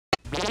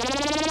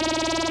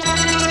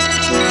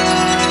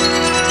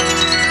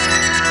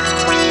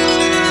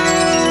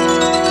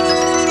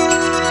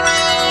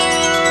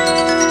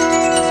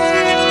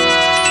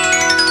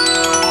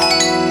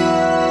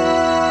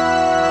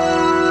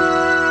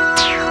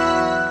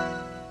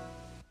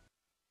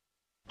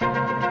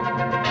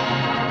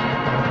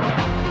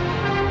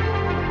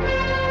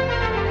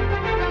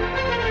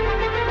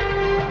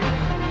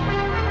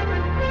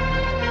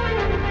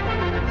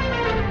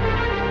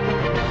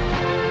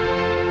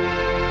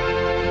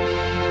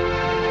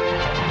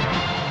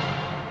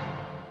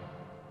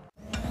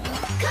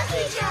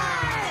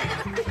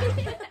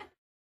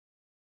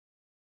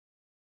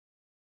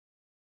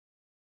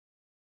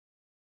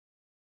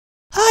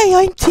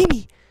Hi, I'm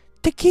Timmy.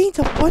 The games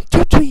of 1,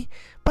 2, 3,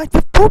 but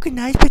we've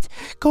organized with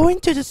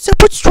going to the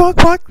superstore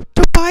mark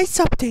to buy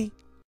something.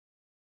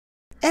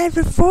 And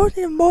we're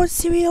throwing more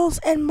cereals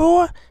and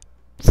more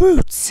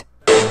fruits.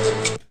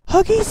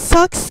 Huggy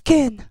Suck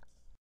Skin.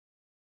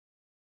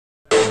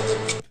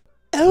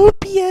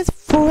 LPS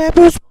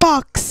Forever's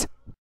Box.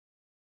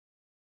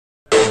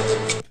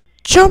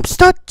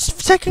 Jumpstart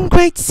 2nd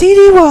grade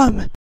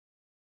CD-ROM.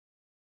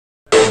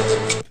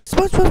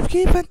 SpongeBob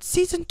SquarePants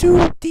Season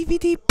 2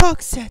 DVD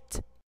box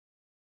set.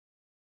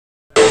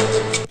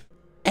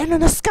 And on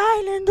the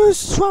Skylanders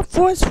Swamp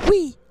Forest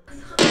Wii.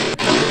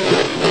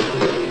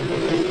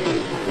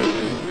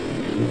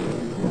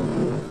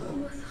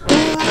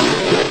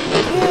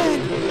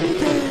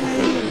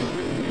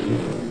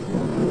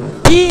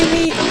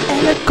 Timmy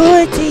and the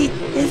quality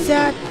is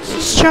at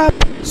shop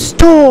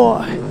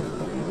store.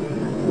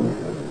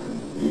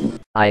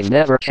 I've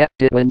never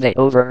kept it when they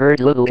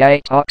overheard little guy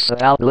talks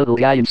about little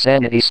guy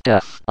insanity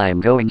stuff. I'm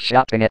going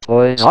shopping at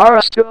Toys R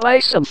Us to buy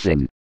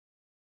something.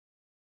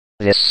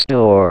 This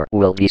store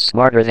will be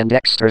smarter than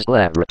Dexter's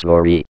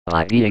Laboratory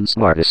by being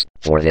smartest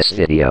for this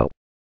video.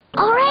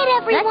 Alright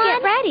everyone!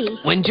 Let's get ready!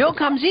 When Joe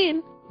comes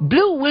in,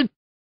 Blue will...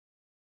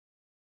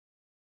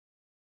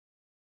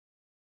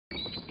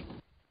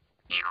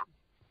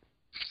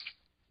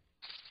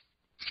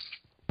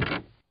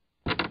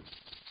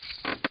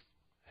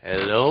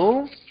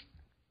 Hello?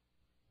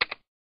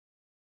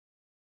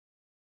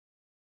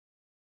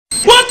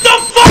 What the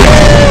fuck?!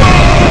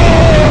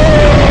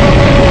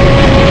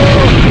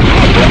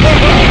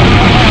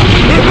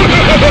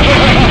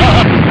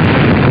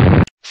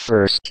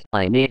 First,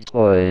 I need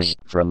toys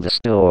from the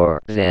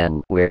store.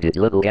 Then, where did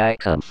little guy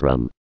come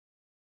from?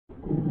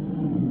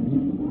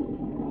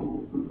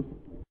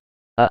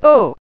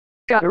 Oh!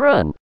 Gotta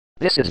run!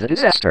 This is a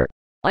disaster!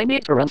 I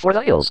need to run for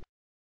the hills!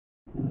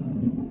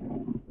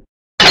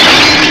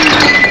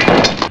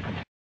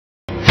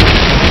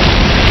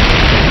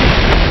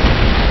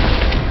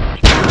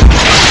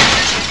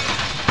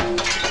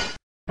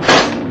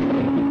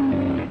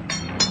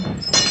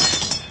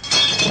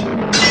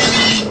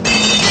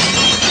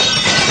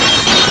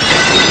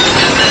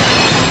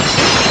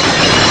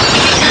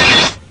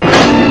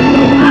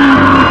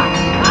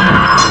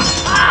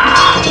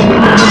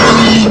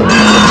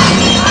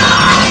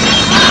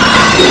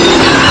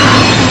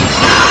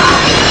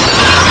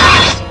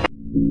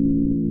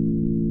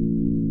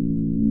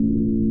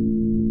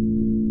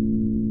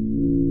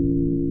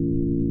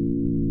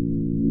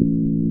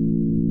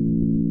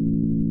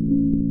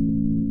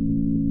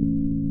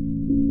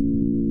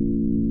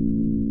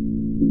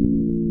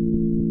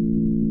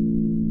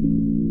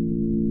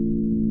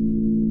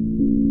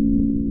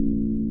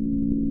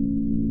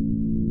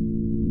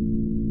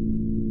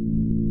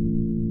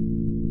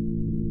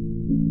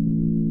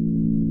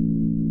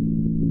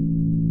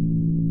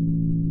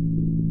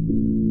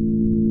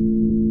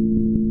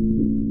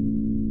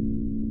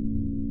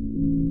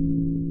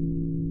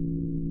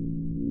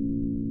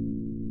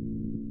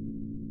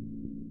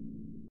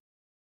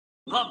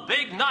 The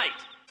big night!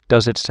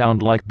 Does it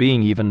sound like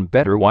being even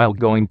better while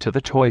going to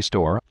the toy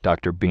store,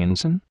 Dr.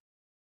 Beanson?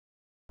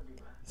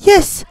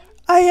 Yes,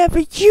 I have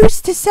a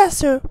huge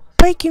disaster,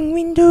 breaking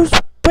windows,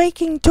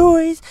 breaking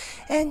toys,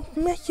 and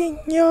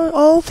making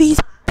all these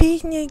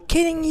being and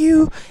killing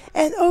you,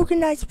 and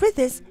organized with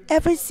this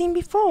ever seen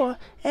before,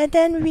 and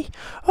then we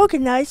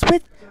organized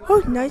with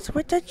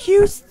the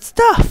huge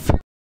stuff.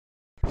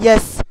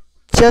 Yes,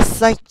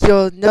 just like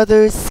your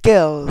other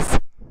skills.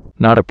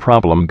 Not a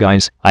problem,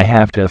 guys. I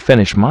have to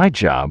finish my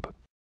job.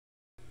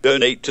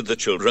 Donate to the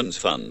Children's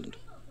Fund.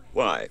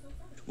 Why?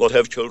 What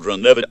have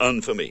children never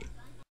done for me?